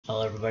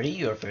Hello everybody,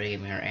 you're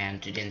Gamer here,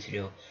 and today in this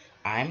video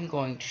I'm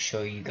going to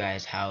show you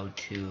guys how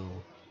to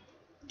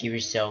give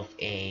yourself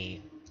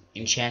a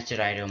enchanted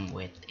item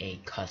with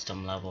a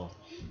custom level.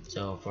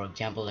 So for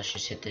example, let's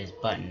just hit this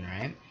button,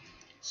 right?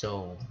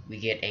 So we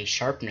get a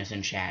sharpness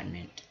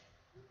enchantment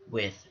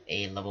with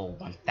a level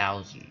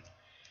 1000.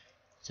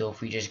 So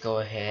if we just go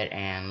ahead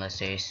and let's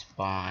say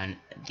spawn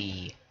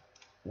the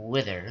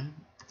wither,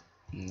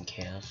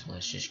 okay, so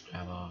let's just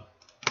grab all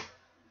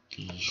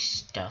these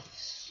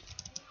stuffs.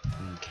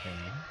 Okay.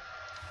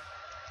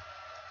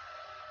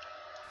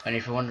 And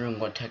if you're wondering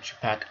what texture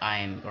pack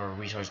or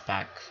resource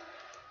pack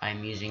I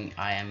am using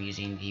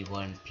the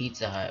one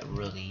Pizza Hut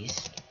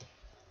released.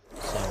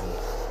 So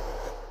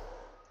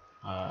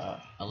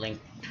a link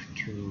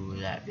to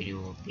that video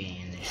will be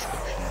in the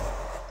description.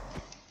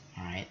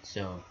 Alright,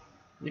 so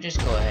we just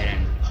go ahead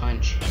and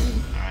punch.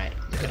 Alright,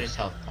 look at his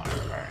health bar.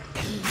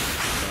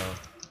 So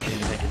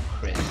even if I do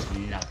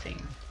crits, nothing.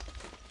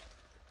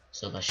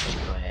 So let's just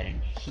go ahead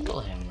and heal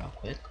him real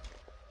quick.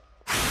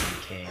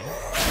 Okay,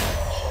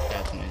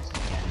 grab some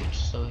instant damage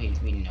so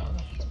we know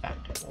that he's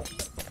back to full.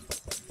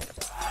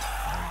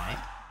 Alright.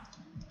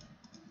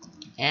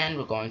 And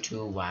we're going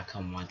to whack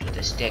him once with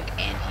a stick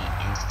and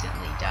he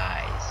instantly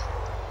dies.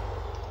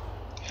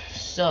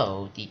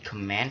 So the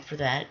command for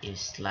that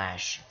is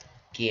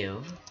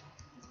 /give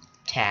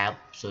tab,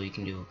 so you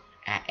can do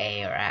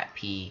 @A or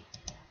 @P.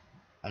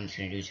 I'm just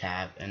gonna do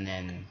tab, and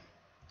then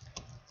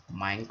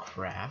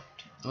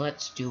Minecraft.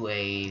 Let's do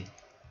a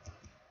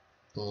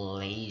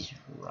blaze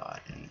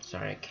rod. And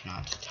sorry, I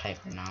cannot type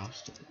right now.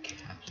 Stupid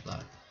caps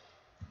lock.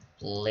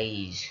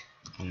 Blaze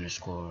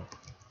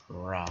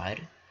 _rod,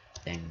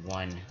 then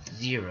 10,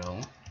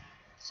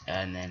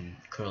 and then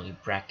curly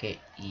bracket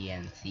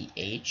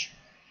ENCH,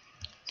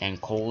 then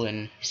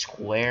colon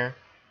square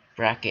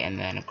bracket, and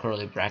then a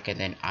curly bracket,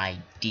 then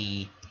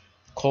ID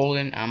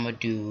colon. I'm gonna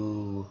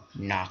do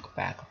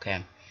knockback,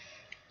 okay,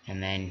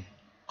 and then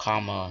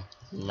comma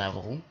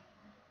level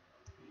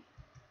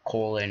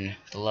colon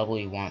the level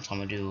you want, so I'm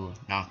gonna do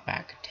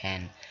knockback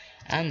 10,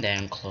 and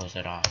then close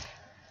it off.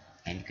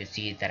 And you can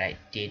see that I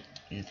did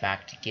in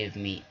fact give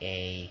me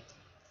a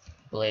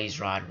blaze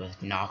rod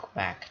with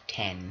knockback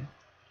 10.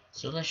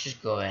 So let's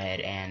just go ahead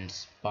and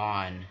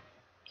spawn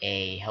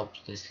a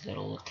helpless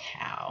little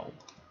cow.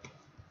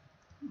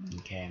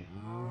 Okay,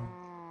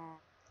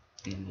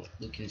 and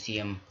you can see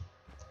him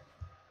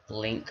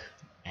blink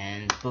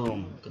and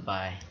boom,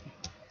 goodbye.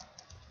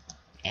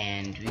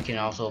 And we can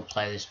also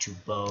apply this to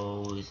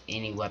bows,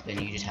 any weapon.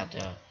 You just have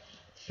to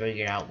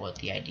figure out what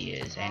the idea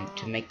is. And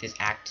to make this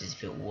act as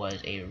if it was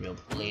a real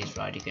blaze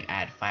rod, you can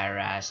add fire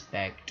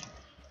aspect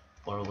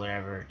or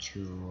whatever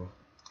to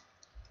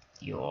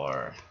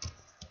your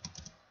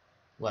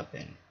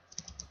weapon.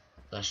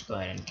 Let's go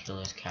ahead and kill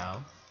this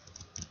cow.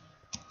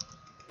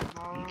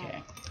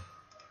 Okay.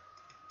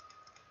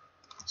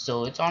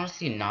 So it's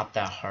honestly not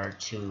that hard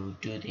to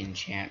do the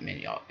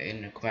enchantment.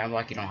 In the command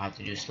block you don't have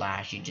to do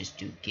 /, you just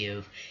do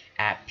give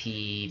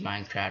 @P,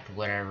 Minecraft,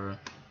 whatever.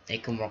 They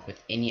can work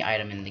with any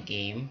item in the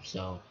game.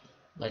 So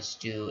let's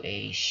do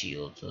a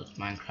shield. So it's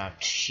Minecraft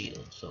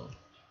shield. So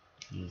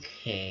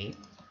okay,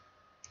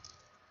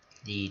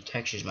 the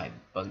textures might be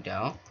bugged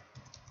out.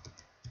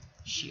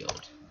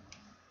 Shield,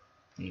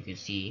 and you can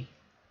see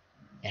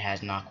it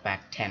has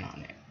knockback 10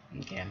 on it.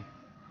 Okay,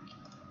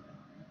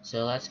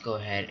 so let's go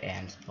ahead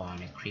and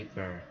spawn a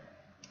creeper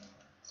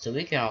so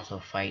we can also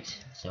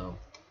fight. So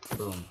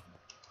boom,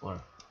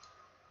 or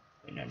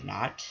no,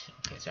 not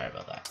okay, sorry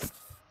about that.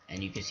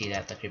 And you can see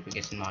that the creeper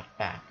gets knocked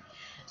back.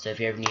 So if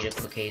you ever need a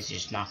quick haste,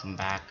 just knock him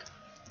back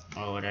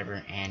or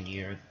whatever and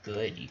you're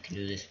good. You can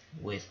do this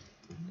with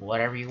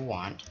whatever you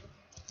want,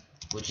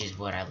 which is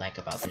what I like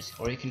about this.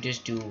 Or you can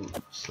just do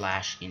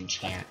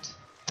 /enchant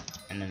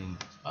and then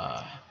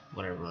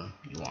whatever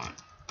you want.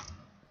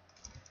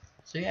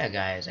 So yeah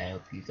guys, I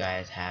hope you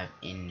guys have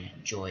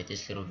enjoyed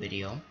this little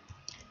video,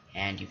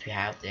 and if you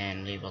have,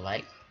 then leave a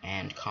like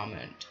and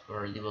comment,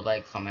 or leave a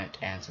like, comment,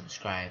 and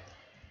subscribe,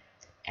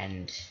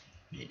 and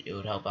it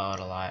would help out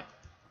a lot.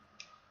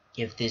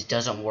 If this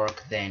doesn't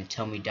work, then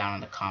tell me down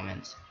in the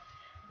comments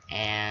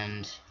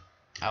and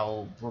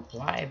I'll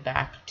reply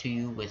back to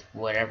you with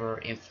whatever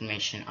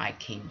information I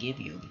can give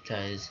you,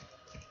 because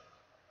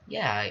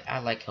yeah, I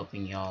like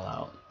helping y'all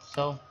out.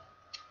 So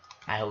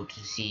I hope to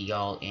see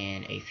y'all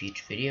in a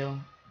future video,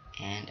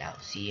 and I'll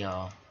see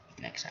y'all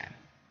next time.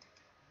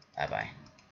 Bye bye.